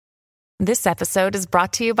This episode is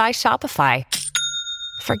brought to you by Shopify.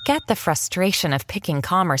 Forget the frustration of picking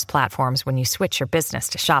commerce platforms when you switch your business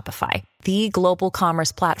to Shopify, the global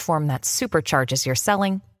commerce platform that supercharges your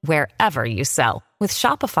selling wherever you sell. With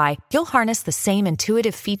Shopify, you'll harness the same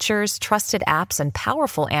intuitive features, trusted apps, and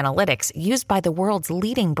powerful analytics used by the world's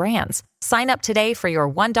leading brands. Sign up today for your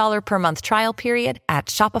 $1 per month trial period at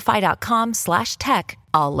shopify.com/tech,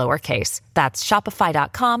 all lowercase. That's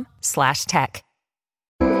shopify.com/tech.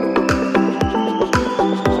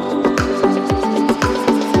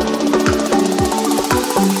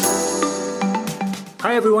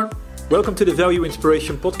 Hi everyone, welcome to the Value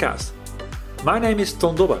Inspiration podcast. My name is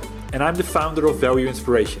Ton Dobbe and I'm the founder of Value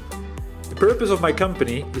Inspiration. The purpose of my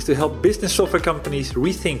company is to help business software companies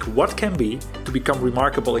rethink what can be to become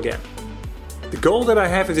remarkable again. The goal that I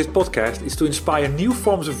have with this podcast is to inspire new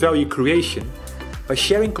forms of value creation by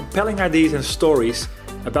sharing compelling ideas and stories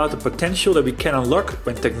about the potential that we can unlock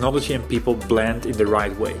when technology and people blend in the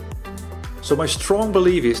right way. So my strong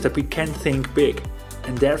belief is that we can think big,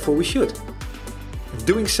 and therefore we should.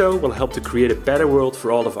 Doing so will help to create a better world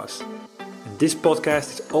for all of us. And this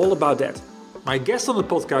podcast is all about that. My guest on the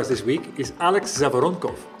podcast this week is Alex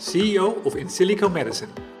Zavoronkov, CEO of InSilico Medicine.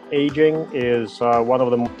 Aging is one of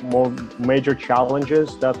the more major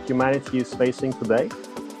challenges that humanity is facing today.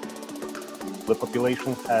 The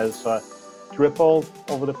population has tripled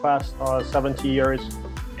over the past 70 years,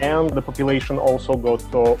 and the population also got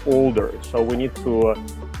older. So we need to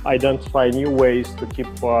identify new ways to keep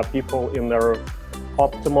people in their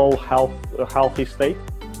optimal healthy state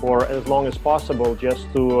for as long as possible, just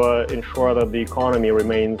to ensure that the economy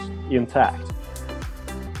remains intact.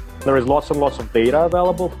 There is lots and lots of data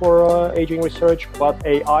available for aging research, but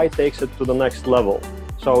AI takes it to the next level.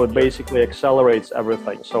 So it basically accelerates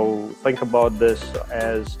everything. So think about this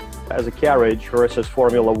as a carriage versus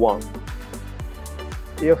Formula One.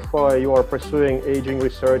 If you are pursuing aging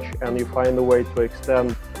research and you find a way to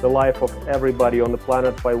extend the life of everybody on the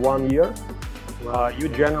planet by 1 year, you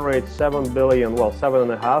generate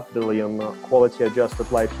 7.5 billion quality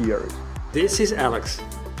adjusted life years. This is Alex.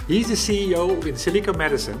 He's the CEO of InSilico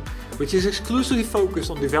Medicine, which is exclusively focused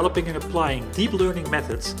on developing and applying deep learning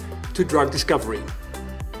methods to drug discovery.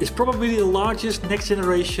 It's probably the largest next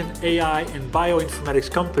generation AI and bioinformatics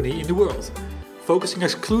company in the world, focusing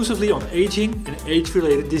exclusively on aging and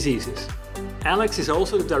age-related diseases. Alex is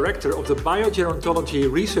also the director of the Biogerontology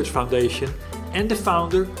Research Foundation and the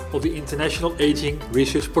founder of the International Aging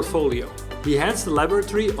Research Portfolio. He heads the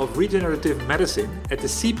Laboratory of Regenerative Medicine at the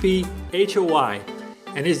CPHOI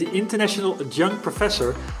and is the International Adjunct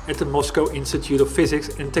Professor at the Moscow Institute of Physics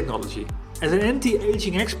and Technology. As an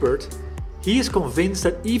anti-aging expert, he is convinced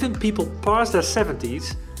that even people past their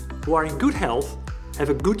 70s who are in good health have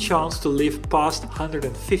a good chance to live past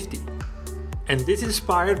 150. And this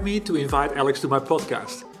inspired me to invite Alex to my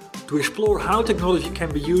podcast, to explore how technology can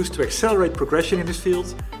be used to accelerate progression in this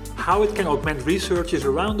field, how it can augment researchers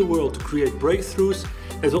around the world to create breakthroughs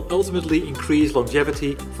that will ultimately increase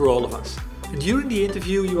longevity for all of us. And during the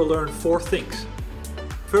interview you will learn 4 things.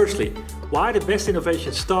 Firstly, why the best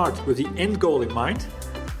innovations start with the end goal in mind.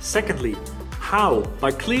 Secondly, how,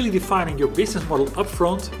 by clearly defining your business model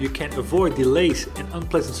upfront, you can avoid delays and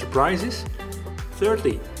unpleasant surprises.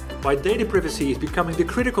 Thirdly, why data privacy is becoming the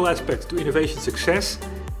critical aspect to innovation success.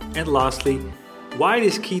 And lastly, why it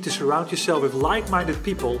is key to surround yourself with like-minded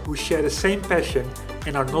people who share the same passion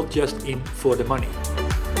and are not just in for the money.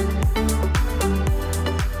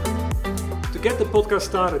 To get the podcast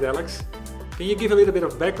started, Alex, can you give a little bit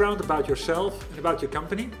of background about yourself and about your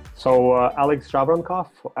company? So Alex Zavoronkov,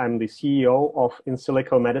 I'm the CEO of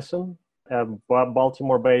InSilico Medicine, a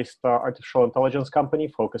Baltimore-based artificial intelligence company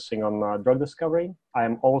focusing on drug discovery. I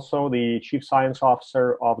am also the Chief Science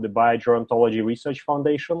Officer of the Biogerontology Research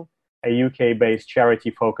Foundation, a UK-based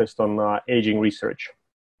charity focused on aging research.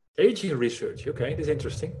 Aging research, okay, that's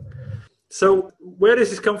interesting. So where does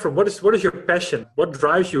this come from? What is your passion? What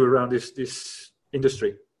drives you around this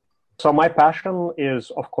industry? So my passion is,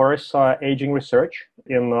 of course, aging research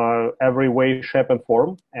in every way, shape, and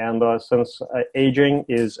form. And since aging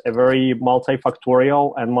is a very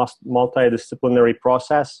multifactorial and multidisciplinary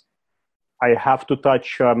process, I have to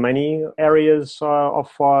touch many areas of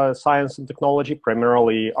science and technology,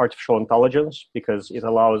 primarily artificial intelligence, because it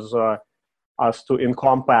allows us to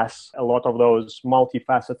encompass a lot of those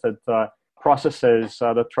multifaceted processes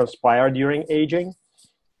that transpire during aging.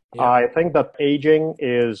 Yeah. I think that aging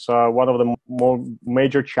is one of the more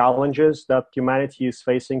major challenges that humanity is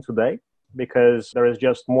facing today, because there is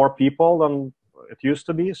just more people than it used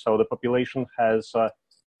to be. So the population has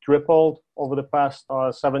tripled over the past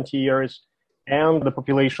 70 years, And the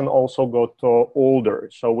population also got older.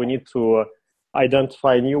 So we need to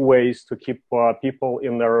identify new ways to keep people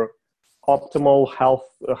in their optimal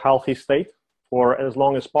healthy state for as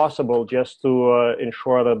long as possible, just to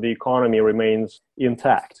ensure that the economy remains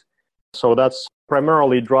intact. So that's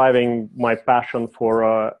primarily driving my passion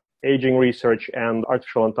for aging research and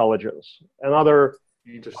artificial intelligence. Another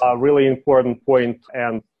really important point,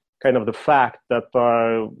 and kind of the fact that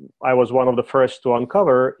I was one of the first to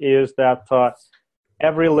uncover, is that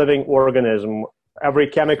every living organism, every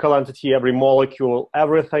chemical entity, every molecule,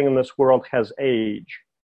 everything in this world has age.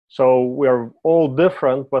 So we're all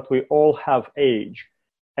different, but we all have age.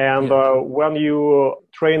 And when you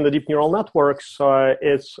train the deep neural networks,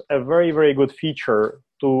 it's a very, very good feature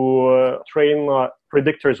to train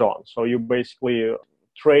predictors on. So you basically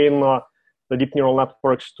train the deep neural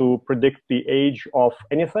networks to predict the age of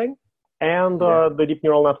anything. And the deep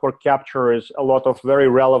neural network captures a lot of very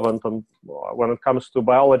relevant, and when it comes to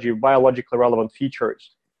biologically relevant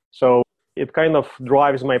features. So it kind of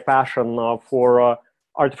drives my passion for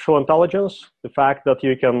artificial intelligence, the fact that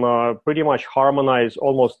you can pretty much harmonize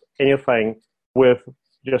almost anything with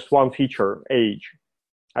just one feature, age.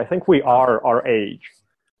 I think we are our age.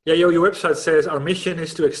 Yeah, your website says our mission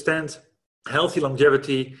is to extend healthy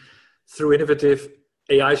longevity through innovative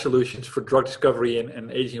AI solutions for drug discovery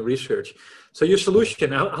and aging research. So your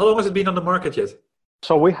solution, how long has it been on the market yet?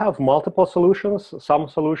 So we have multiple solutions. Some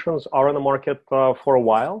solutions are on the market for a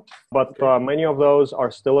while, but many of those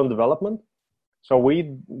are still in development. So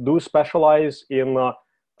we do specialize in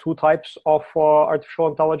two types of artificial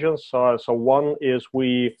intelligence. So one is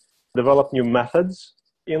we develop new methods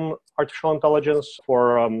in artificial intelligence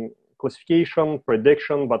for classification,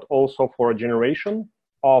 prediction, but also for generation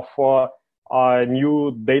of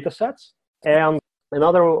new data sets. And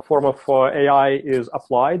another form of AI is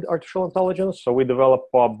applied artificial intelligence. So we develop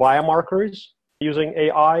biomarkers using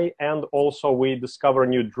AI, and also we discover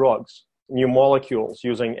new drugs, new molecules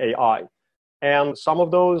using AI. And some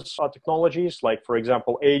of those technologies, like, for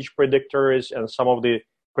example, age predictors and some of the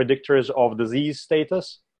predictors of disease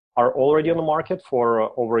status, are already on the market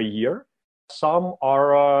for over a year. Some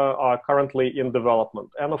are currently in development.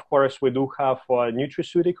 And of course, we do have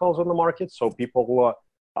nutraceuticals on the market. So people who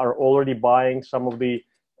are already buying some of the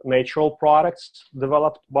natural products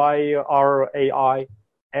developed by our AI.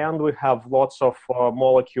 And we have lots of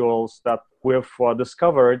molecules that we've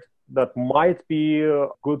discovered that might be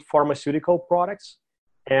good pharmaceutical products,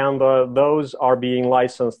 and those are being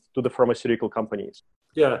licensed to the pharmaceutical companies.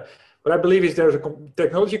 Yeah, what I believe is there's a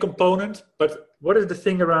technology component, but what is the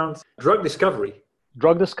thing around drug discovery?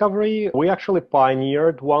 Drug discovery, we actually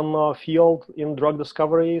pioneered one field in drug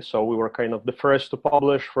discovery. So we were kind of the first to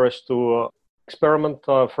publish, first to experiment,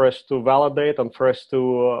 first to validate, and first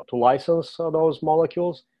to license those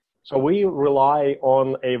molecules. So we rely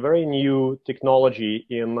on a very new technology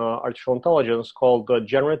in artificial intelligence called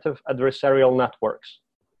generative adversarial networks.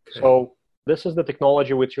 Okay. So this is the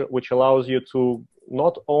technology which allows you to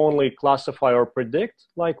not only classify or predict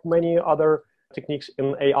like many other techniques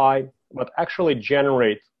in AI, but actually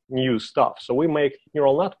generate new stuff. So we make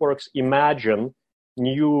neural networks imagine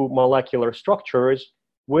new molecular structures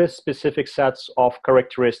with specific sets of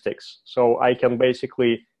characteristics. So I can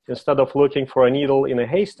basically, instead of looking for a needle in a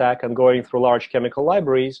haystack and going through large chemical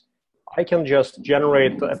libraries, I can just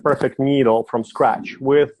generate a perfect needle from scratch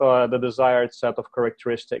with the desired set of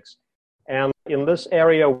characteristics. And in this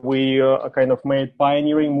area, we kind of made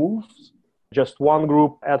pioneering moves. Just one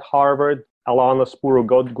group at Harvard, Alana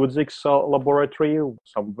Spuru-Gudzik's laboratory,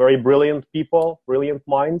 some very brilliant people, brilliant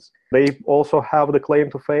minds. They also have the claim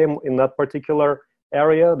to fame in that particular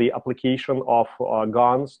area, the application of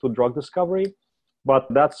GANs to drug discovery. But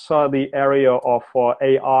that's the area of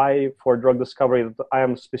AI for drug discovery that I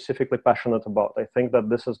am specifically passionate about. I think that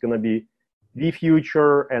this is going to be the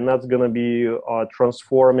future, and that's going to be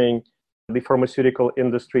transforming the pharmaceutical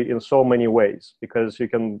industry in so many ways, because you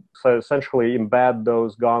can essentially embed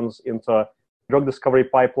those GANs into drug discovery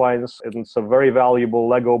pipelines, and it's a very valuable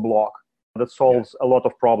Lego block that solves a lot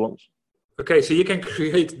of problems. Okay, so you can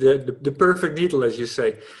create the perfect needle, as you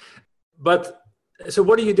say. But so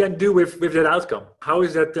what do you then do with that outcome? How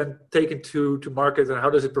is that then taken to market, and how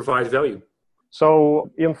does it provide value? So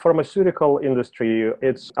in pharmaceutical industry,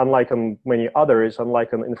 it's unlike in many others,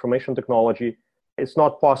 unlike in information technology, it's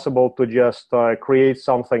not possible to just create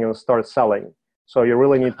something and start selling. So you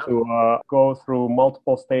really need to go through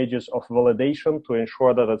multiple stages of validation to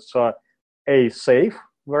ensure that it's A, safe,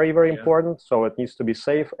 very, very important. So it needs to be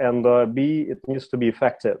safe, and B, it needs to be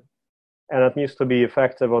effective. And it needs to be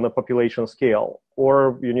effective on a population scale.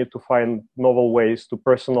 Or you need to find novel ways to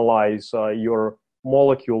personalize your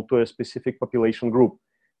molecule to a specific population group.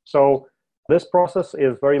 So this process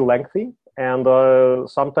is very lengthy and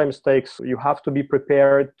sometimes you have to be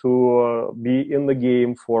prepared to be in the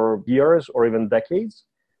game for years or even decades.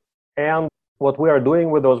 And what we are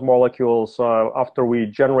doing with those molecules after we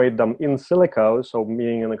generate them in silico, so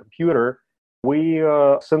meaning in a computer, we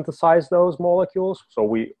synthesize those molecules. So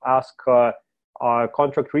we ask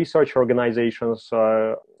contract research organizations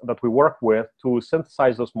that we work with to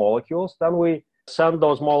synthesize those molecules. Then we send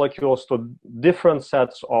those molecules to different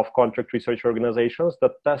sets of contract research organizations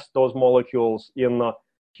that test those molecules in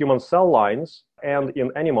human cell lines and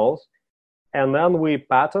in animals. And then we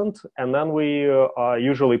patent, and then we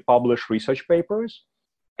usually publish research papers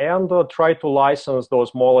and try to license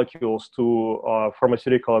those molecules to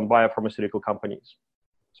pharmaceutical and biopharmaceutical companies.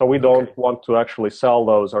 So we don't want to actually sell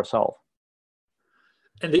those ourselves.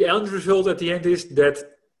 And the end result at the end is that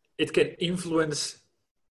it can influence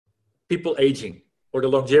people aging or the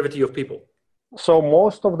longevity of people. So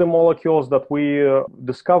most of the molecules that we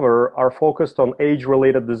discover are focused on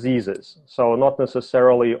age-related diseases. So not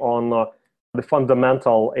necessarily on the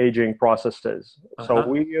fundamental aging processes. So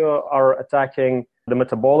we are attacking the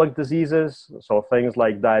metabolic diseases, so things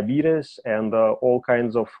like diabetes and all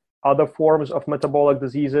kinds of other forms of metabolic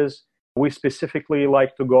diseases. We specifically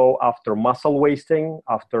like to go after muscle wasting,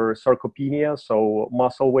 after sarcopenia, so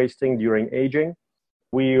muscle wasting during aging.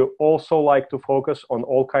 We also like to focus on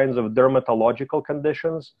all kinds of dermatological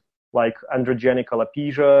conditions like androgenic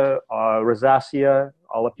alopecia, rosacea,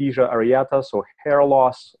 alopecia areata, so hair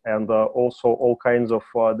loss, and also all kinds of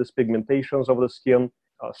dyspigmentations of the skin,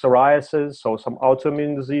 psoriasis, so some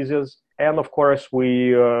autoimmune diseases. And of course,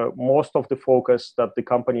 most of the focus that the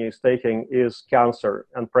company is taking is cancer.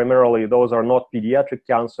 And primarily, those are not pediatric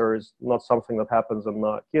cancers, not something that happens in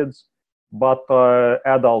kids, but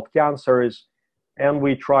adult cancers. And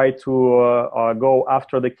we try to go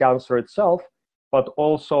after the cancer itself, but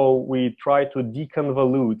also we try to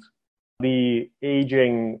deconvolute the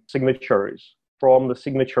aging signatures from the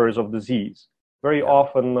signatures of disease. Very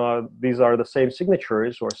often, these are the same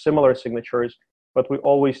signatures or similar signatures, but we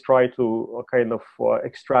always try to kind of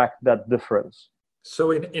extract that difference.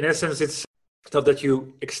 So in essence, it's not that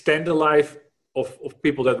you extend the life of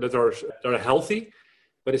people that are healthy,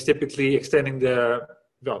 but it's typically extending the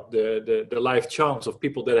life chance of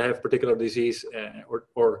people that have particular disease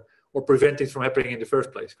or prevent it from happening in the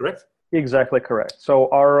first place, correct? Exactly correct. So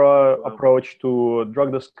our approach to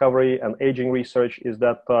drug discovery and aging research is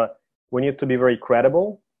that we need to be very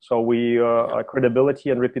credible. So credibility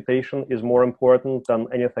and reputation is more important than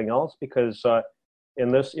anything else, because in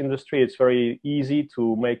this industry, it's very easy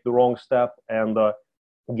to make the wrong step and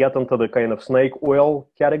get into the kind of snake oil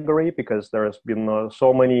category, because there has been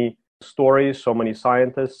so many stories, so many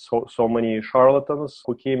scientists, so many charlatans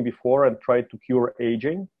who came before and tried to cure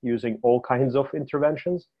aging using all kinds of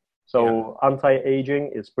interventions. So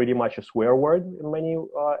anti-aging is pretty much a swear word in many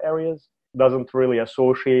areas. Doesn't really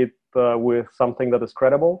associate with something that is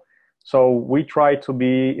credible. So we try to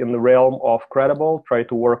be in the realm of credible, try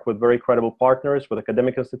to work with very credible partners, with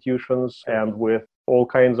academic institutions and with all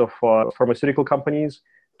kinds of pharmaceutical companies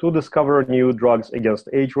to discover new drugs against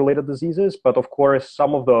age-related diseases. But of course,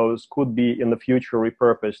 some of those could be in the future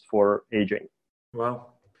repurposed for aging.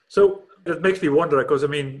 Wow. So that makes me wonder, because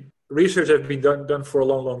research has been done for a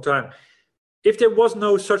long, long time. If there was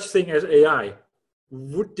no such thing as AI,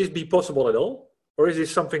 would this be possible at all? Or is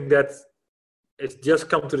this something that it's just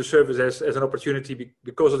come to the surface as an opportunity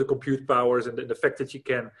because of the compute powers and the fact that you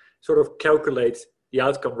can sort of calculate the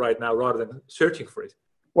outcome right now rather than searching for it?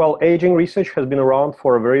 Well, aging research has been around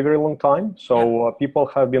for a very, very long time. So people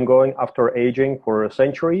have been going after aging for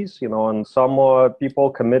centuries, and some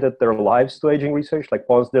people committed their lives to aging research, like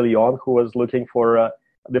Ponce de Leon, who was looking for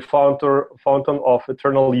the fountain of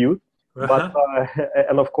eternal youth. But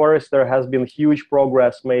and of course, there has been huge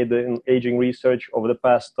progress made in aging research over the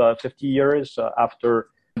past 50 years after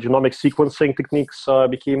genomic sequencing techniques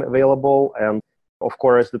became available. And of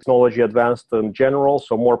course, the technology advanced in general,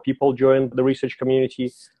 so more people joined the research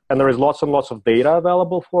community. And there is lots and lots of data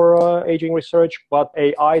available for aging research, but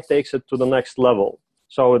AI takes it to the next level.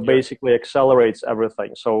 So it basically accelerates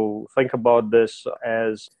everything. So think about this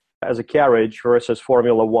as a carriage versus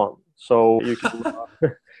Formula One. So you can,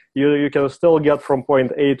 you can still get from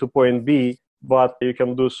point A to point B, but you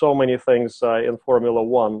can do so many things in Formula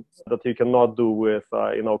One that you cannot do with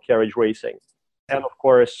carriage racing. And of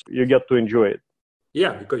course, you get to enjoy it.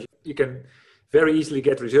 Yeah, because you can very easily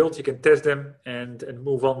get results, you can test them and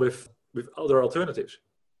move on with other alternatives.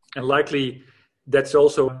 And likely that's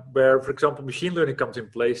also where, for example, machine learning comes in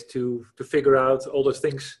place to figure out all those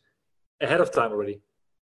things ahead of time already.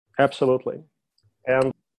 Absolutely.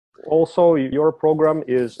 And also, your program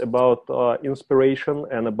is about inspiration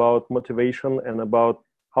and about motivation and about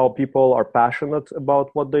how people are passionate about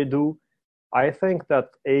what they do. I think that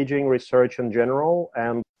aging research in general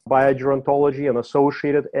and biogerontology and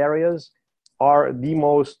associated areas are the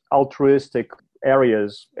most altruistic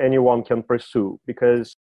areas anyone can pursue.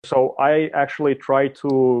 Because so I actually try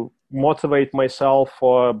to motivate myself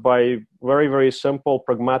by very, very simple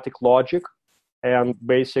pragmatic logic and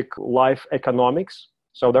basic life economics.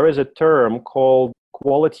 So there is a term called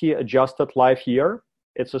quality adjusted life year.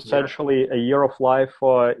 It's essentially a year of life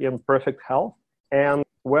in perfect health. And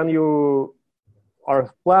when you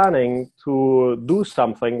are planning to do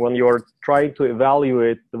something, when you're trying to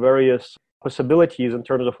evaluate the various possibilities in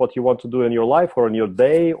terms of what you want to do in your life or in your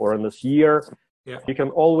day or in this year, you can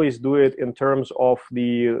always do it in terms of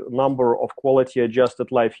the number of quality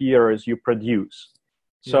adjusted life years you produce.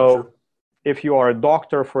 So if you are a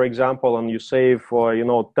doctor, for example, and you save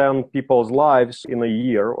 10 people's lives in a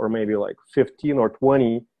year, or maybe like 15 or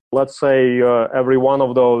 20, let's say every one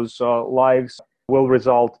of those lives will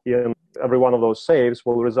result in, every one of those saves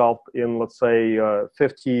will result in, let's say,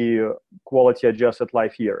 50 quality adjusted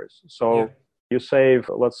life years. So you save,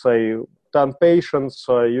 let's say, 10 patients,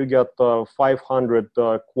 you get 500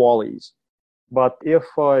 qualies. But if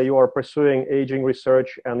you are pursuing aging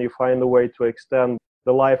research and you find a way to extend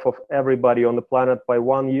the life of everybody on the planet by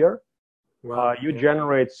 1 year, you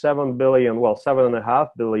generate 7.5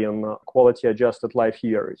 billion quality adjusted life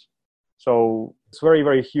years. So it's very,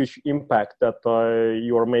 very huge impact that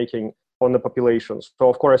you are making on the populations. So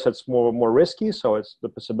of course it's more risky. So it's the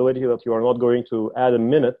possibility that you are not going to add a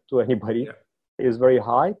minute to anybody is very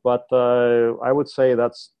high. But I would say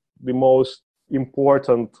that's the most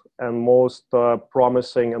important and most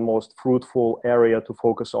promising and most fruitful area to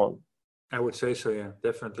focus on. I would say so, yeah,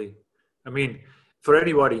 definitely. I mean, for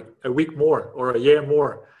anybody, a week more or a year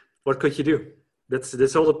more, what could you do?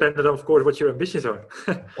 That's all dependent on, of course, what your ambitions are.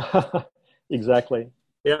 Exactly.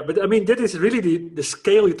 Yeah, but I mean, that is really the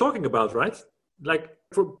scale you're talking about, right? Like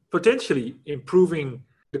for potentially improving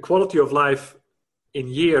the quality of life in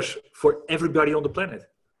years for everybody on the planet.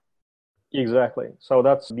 Exactly. So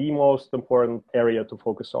that's the most important area to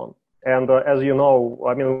focus on. And as you know,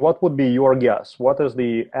 I mean, what would be your guess? What is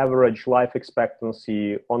the average life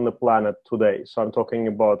expectancy on the planet today? So I'm talking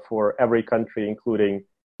about for every country, including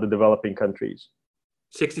the developing countries.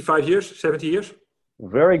 65 years, 70 years?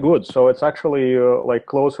 Very good. So it's actually like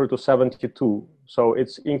closer to 72. So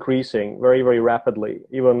it's increasing very, very rapidly,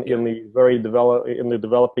 even in the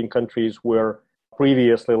developing countries where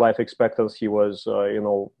previously life expectancy was,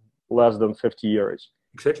 less than 50 years.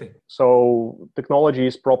 Exactly. So technology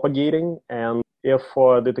is propagating, and if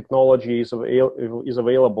the technology is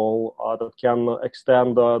available that can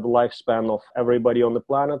extend the lifespan of everybody on the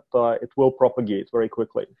planet, it will propagate very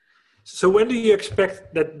quickly. So when do you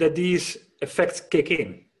expect that these effects kick in?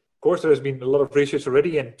 Of course, there has been a lot of research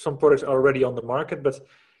already, and some products are already on the market, but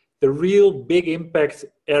the real big impact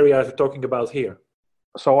areas we're talking about here.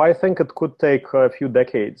 So I think it could take a few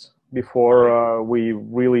decades before we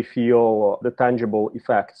really feel the tangible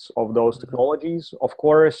effects of those technologies. Of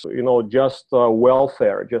course, just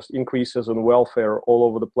welfare, just increases in welfare all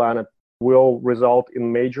over the planet will result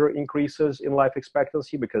in major increases in life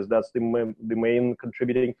expectancy, because that's the main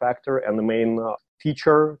contributing factor and the main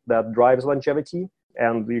feature that drives longevity.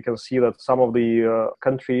 And you can see that some of the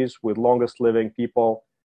countries with longest living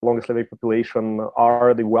population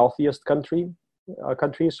are the wealthiest countries.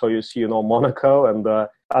 So you see, Monaco and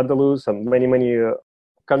Andalus and many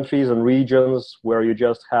countries and regions where you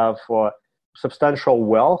just have substantial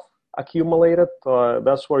wealth accumulated.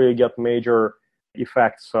 That's where you get major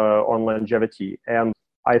effects on longevity. And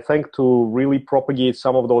I think to really propagate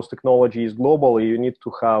some of those technologies globally, you need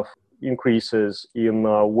to have increases in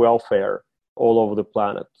welfare all over the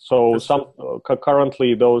planet. So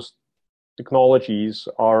currently those technologies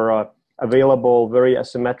are available very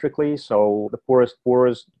asymmetrically. So the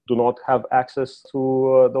poorest do not have access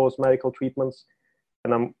to those medical treatments.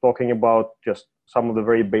 And I'm talking about just some of the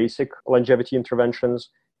very basic longevity interventions.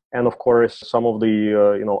 And of course, some of the,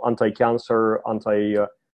 anti-cancer,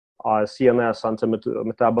 anti-CNS,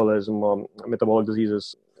 anti-metabolism, metabolic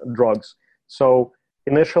diseases, drugs. So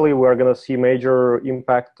initially, we're going to see major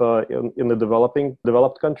impact in the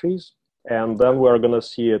developed countries. And then we're going to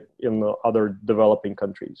see it in other developing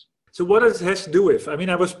countries. So what does it has to do with? I mean,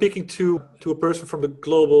 I was speaking to a person from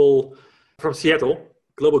from Seattle,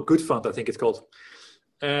 Global Good Fund, I think it's called.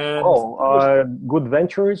 And Good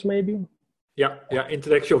Ventures, maybe? Yeah,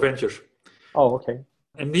 Intellectual Ventures. Oh, okay.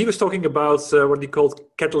 And he was talking about what he called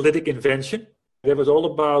catalytic invention. That was all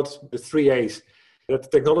about the 3 A's. that the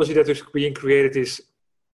technology that is being created is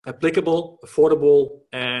applicable, affordable,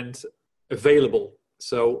 and available.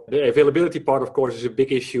 So the availability part, of course, is a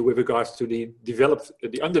big issue with regards to the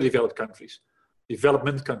underdeveloped countries,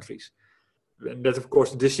 development countries. And that's, of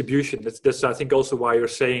course, the distribution. That's I think, also why you're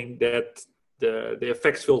saying that the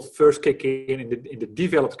effects will first kick in the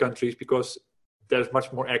developed countries, because there's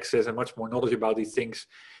much more access and much more knowledge about these things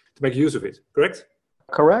to make use of it. Correct?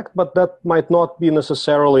 Correct, but that might not be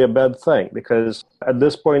necessarily a bad thing, because at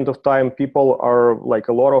this point of time, people are, like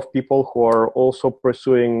a lot of people who are also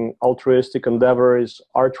pursuing altruistic endeavors,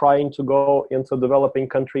 are trying to go into developing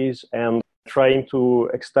countries and trying to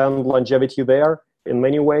extend longevity there. In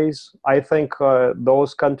many ways, I think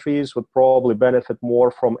those countries would probably benefit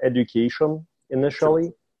more from education initially,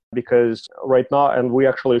 sure. Because right now, and we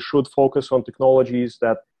actually should focus on technologies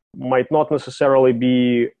that might not necessarily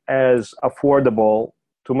be as affordable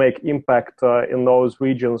to make impact in those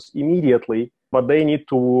regions immediately, but they need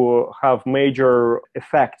to have major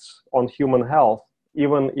effects on human health,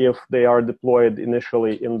 even if they are deployed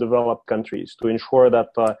initially in developed countries, to ensure that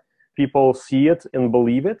people see it and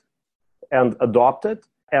believe it and adopt it.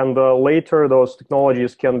 And later those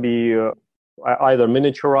technologies can be either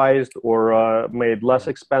miniaturized or made less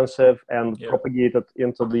expensive and propagated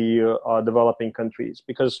into the developing countries.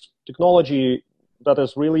 Because technology that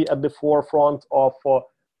is really at the forefront of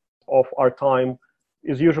our time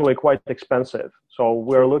is usually quite expensive. So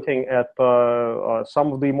we're looking at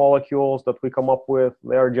some of the molecules that we come up with.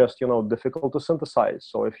 They're just, difficult to synthesize.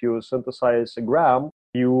 So if you synthesize a gram,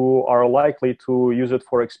 you are likely to use it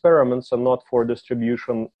for experiments and not for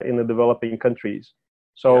distribution in the developing countries.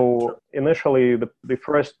 So initially, the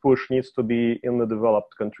first push needs to be in the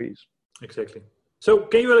developed countries. Exactly. So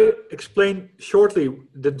can you really explain shortly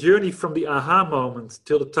the journey from the aha moment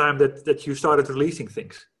till the time that you started releasing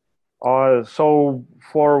things? So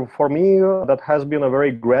for me, that has been a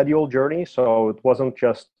very gradual journey. So it wasn't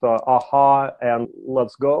just aha and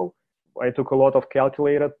let's go. I took a lot of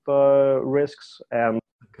calculated risks, and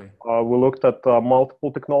we looked at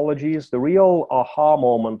multiple technologies. The real aha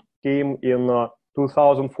moment came in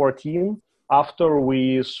 2014 after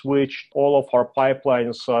we switched all of our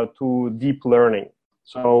pipelines to deep learning.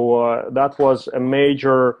 So that was a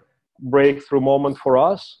major breakthrough moment for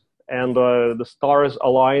us. And the stars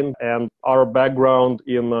aligned, and our background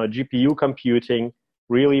in GPU computing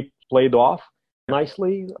really played off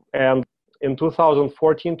nicely. And in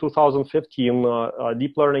 2014, 2015,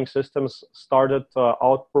 deep learning systems started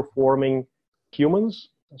outperforming humans.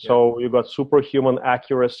 So you got superhuman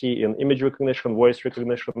accuracy in image recognition, voice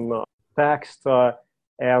recognition, text.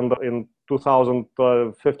 And in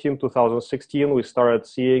 2015, 2016, we started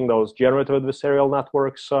seeing those generative adversarial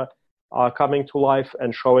networks coming to life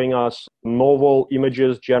and showing us novel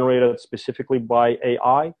images generated specifically by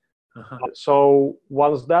AI. So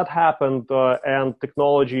once that happened and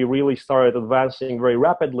technology really started advancing very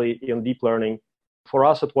rapidly in deep learning, for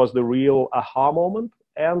us it was the real aha moment.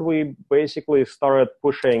 And we basically started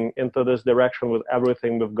pushing into this direction with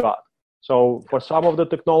everything we've got. So for some of the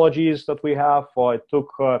technologies that we have, it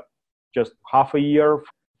took just half a year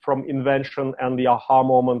from invention and the aha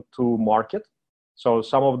moment to market. So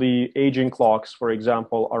some of the aging clocks, for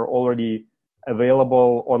example, are already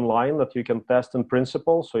available online that you can test in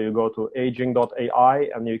principle. So you go to aging.ai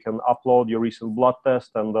and you can upload your recent blood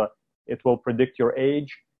test, and it will predict your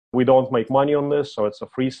age. We don't make money on this, so it's a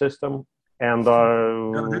free system. And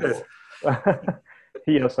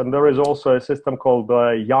yes, and there is also a system called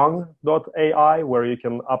young.ai where you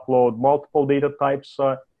can upload multiple data types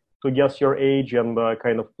to guess your age and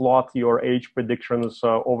kind of plot your age predictions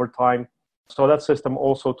over time. So that system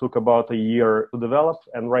also took about a year to develop,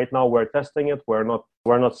 and right now we're testing it. We're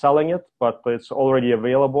not selling it, but it's already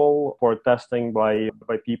available for testing by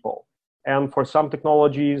people. And for some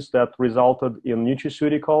technologies that resulted in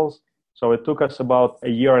nutraceuticals, so it took us about a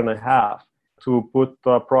year and a half to put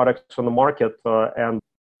products on the market and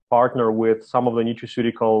partner with some of the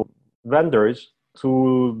nutraceutical vendors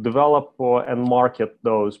to develop and market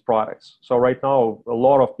those products. So right now, a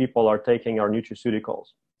lot of people are taking our nutraceuticals.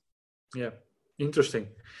 Yeah, interesting.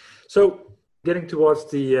 So getting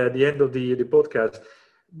towards the end of the podcast,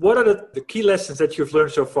 what are the key lessons that you've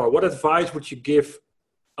learned so far? What advice would you give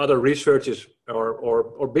other researchers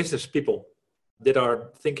or business people that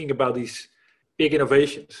are thinking about these big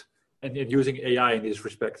innovations and using AI in this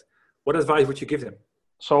respect? What advice would you give them?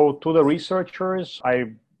 So to the researchers,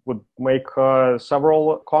 I would make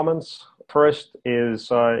several comments. First is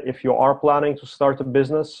if you are planning to start a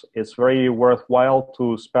business, it's very worthwhile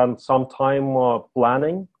to spend some time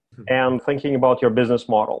planning and thinking about your business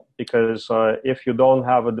model. Because if you don't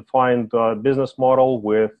have a defined business model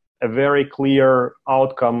with a very clear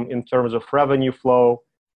outcome in terms of revenue flow,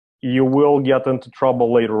 you will get into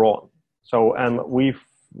trouble later on. So, and we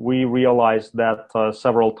realized that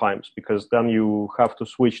several times, because then you have to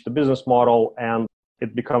switch the business model and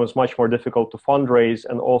it becomes much more difficult to fundraise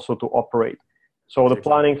and also to operate. So the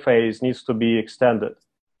planning phase needs to be extended.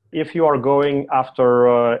 If you are going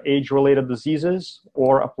after age-related diseases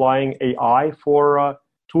or applying AI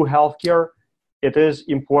to healthcare, it is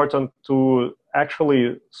important to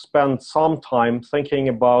actually spend some time thinking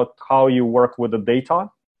about how you work with the data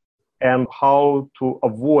and how to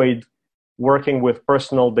avoid working with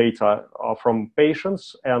personal data from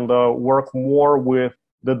patients and work more with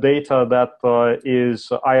the data that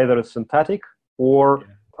is either synthetic or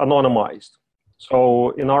anonymized.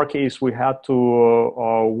 So in our case, we had to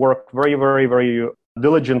work very, very, very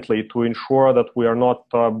diligently to ensure that we are not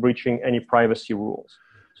breaching any privacy rules.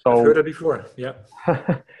 So, I've heard it before, yeah.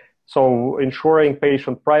 So ensuring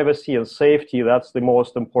patient privacy and safety, that's the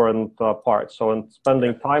most important part. So and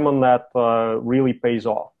spending time on that really pays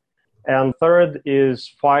off. And third is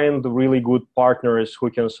find really good partners who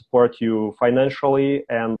can support you financially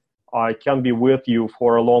and can be with you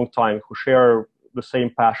for a long time, who share the same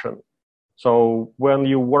passion. So when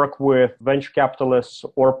you work with venture capitalists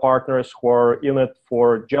or partners who are in it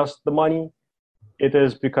for just the money, it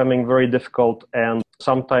is becoming very difficult, and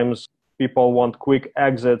sometimes people want quick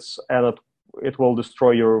exits, and it will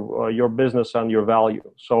destroy your business and your value.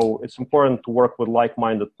 So it's important to work with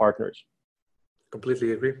like-minded partners.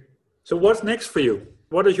 Completely agree. So what's next for you?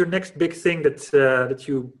 What is your next big thing that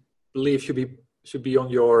you believe should be on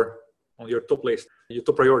your top list, your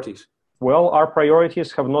top priorities? Well, our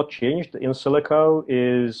priorities have not changed. InSilico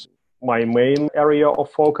is my main area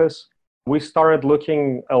of focus. We started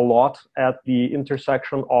looking a lot at the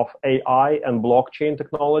intersection of AI and blockchain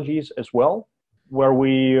technologies as well, where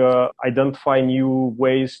we identify new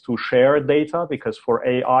ways to share data, because for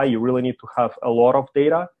AI, you really need to have a lot of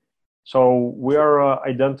data. So we are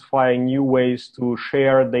identifying new ways to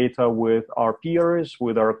share data with our peers,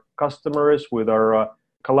 with our customers, with our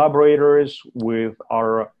collaborators, with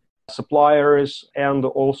our suppliers, and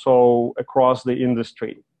also across the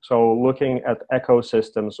industry. So looking at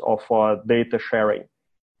ecosystems of data sharing.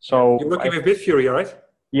 So you're working with Bitfury, right?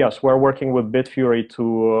 Yes, we're working with Bitfury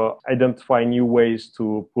to identify new ways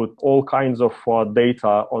to put all kinds of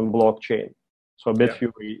data on blockchain. So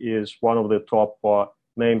Bitfury is one of the top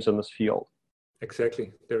names in this field.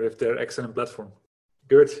 Exactly. They're excellent platform.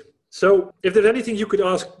 Good. So if there's anything you could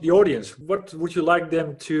ask the audience, what would you like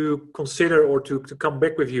them to consider or to come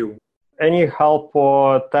back with you? Any help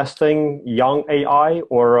testing young AI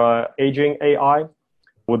or aging AI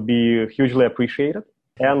would be hugely appreciated.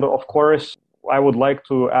 And of course, I would like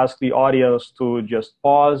to ask the audience to just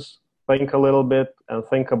pause, think a little bit, and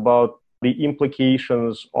think about the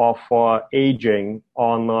implications of aging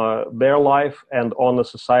on their life and on the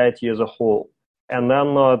society as a whole. And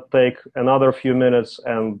then take another few minutes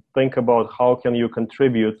and think about how can you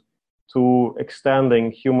contribute to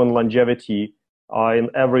extending human longevity in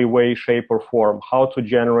every way, shape, or form. How to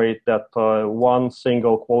generate that one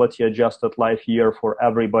single quality adjusted life year for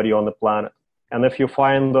everybody on the planet. And if you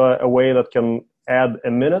find a way that can add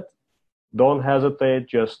a minute, don't hesitate,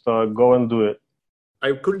 just go and do it.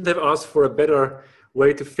 I couldn't have asked for a better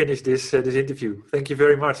way to finish this interview. Thank you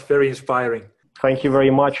very much. Very inspiring. Thank you very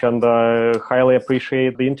much, and highly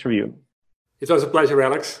appreciate the interview. It was a pleasure,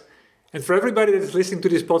 Alex. And for everybody that is listening to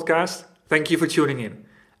this podcast, thank you for tuning in.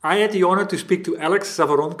 I had the honor to speak to Alex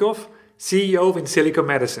Zavoronkov, CEO of InSilico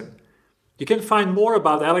Medicine. You can find more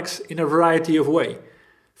about Alex in a variety of ways.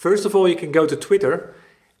 First of all, you can go to Twitter,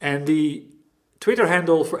 and the Twitter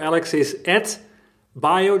handle for Alex is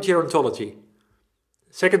 @biogerontology.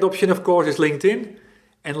 Second option, of course, is LinkedIn.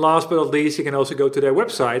 And last but not least, you can also go to their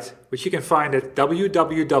website, which you can find at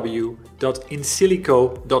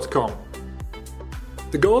www.insilico.com.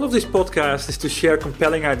 The goal of this podcast is to share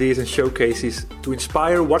compelling ideas and showcases to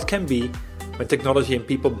inspire what can be when technology and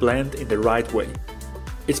people blend in the right way.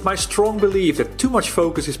 It's my strong belief that too much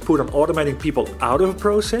focus is put on automating people out of a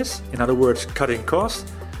process, in other words, cutting costs,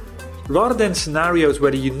 rather than scenarios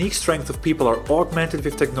where the unique strength of people are augmented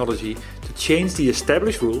with technology to change the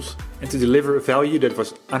established rules and to deliver a value that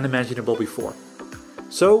was unimaginable before.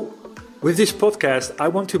 So, with this podcast, I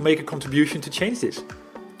want to make a contribution to change this,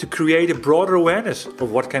 to create a broader awareness of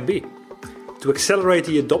what can be, to accelerate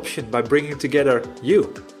the adoption by bringing together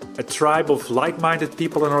you, a tribe of like-minded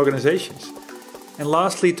people and organizations, and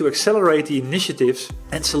lastly, to accelerate the initiatives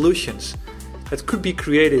and solutions that could be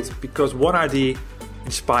created because one idea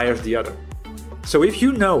inspires the other. So if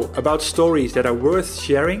you know about stories that are worth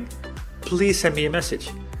sharing, please send me a message.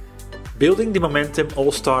 Building the momentum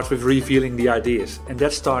all starts with revealing the ideas, and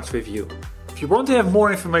that starts with you. If you want to have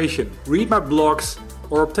more information, read my blogs,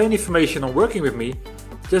 or obtain information on working with me,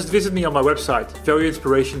 just visit me on my website,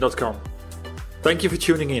 valueinspiration.com. Thank you for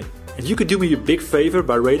tuning in, and you could do me a big favor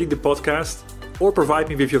by rating the podcast or provide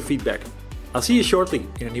me with your feedback. I'll see you shortly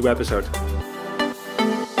in a new episode.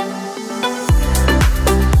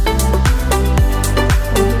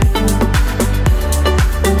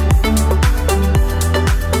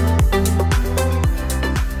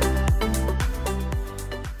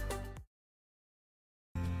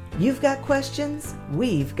 You've got questions,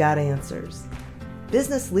 we've got answers.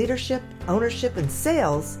 Business leadership, ownership, and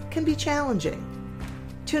sales can be challenging.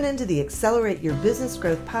 Tune into the Accelerate Your Business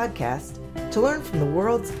Growth podcast to learn from the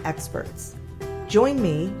world's experts. Join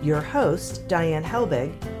me, your host, Diane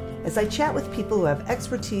Helbig, as I chat with people who have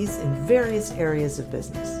expertise in various areas of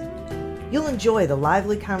business. You'll enjoy the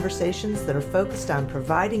lively conversations that are focused on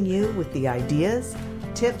providing you with the ideas,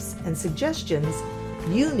 tips, and suggestions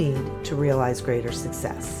you need to realize greater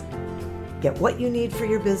success. Get what you need for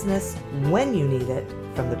your business when you need it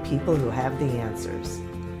from the people who have the answers.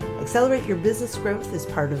 Accelerate Your Business Growth is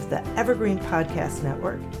part of the Evergreen Podcast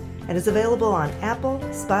Network and is available on Apple,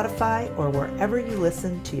 Spotify, or wherever you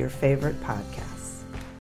listen to your favorite podcast.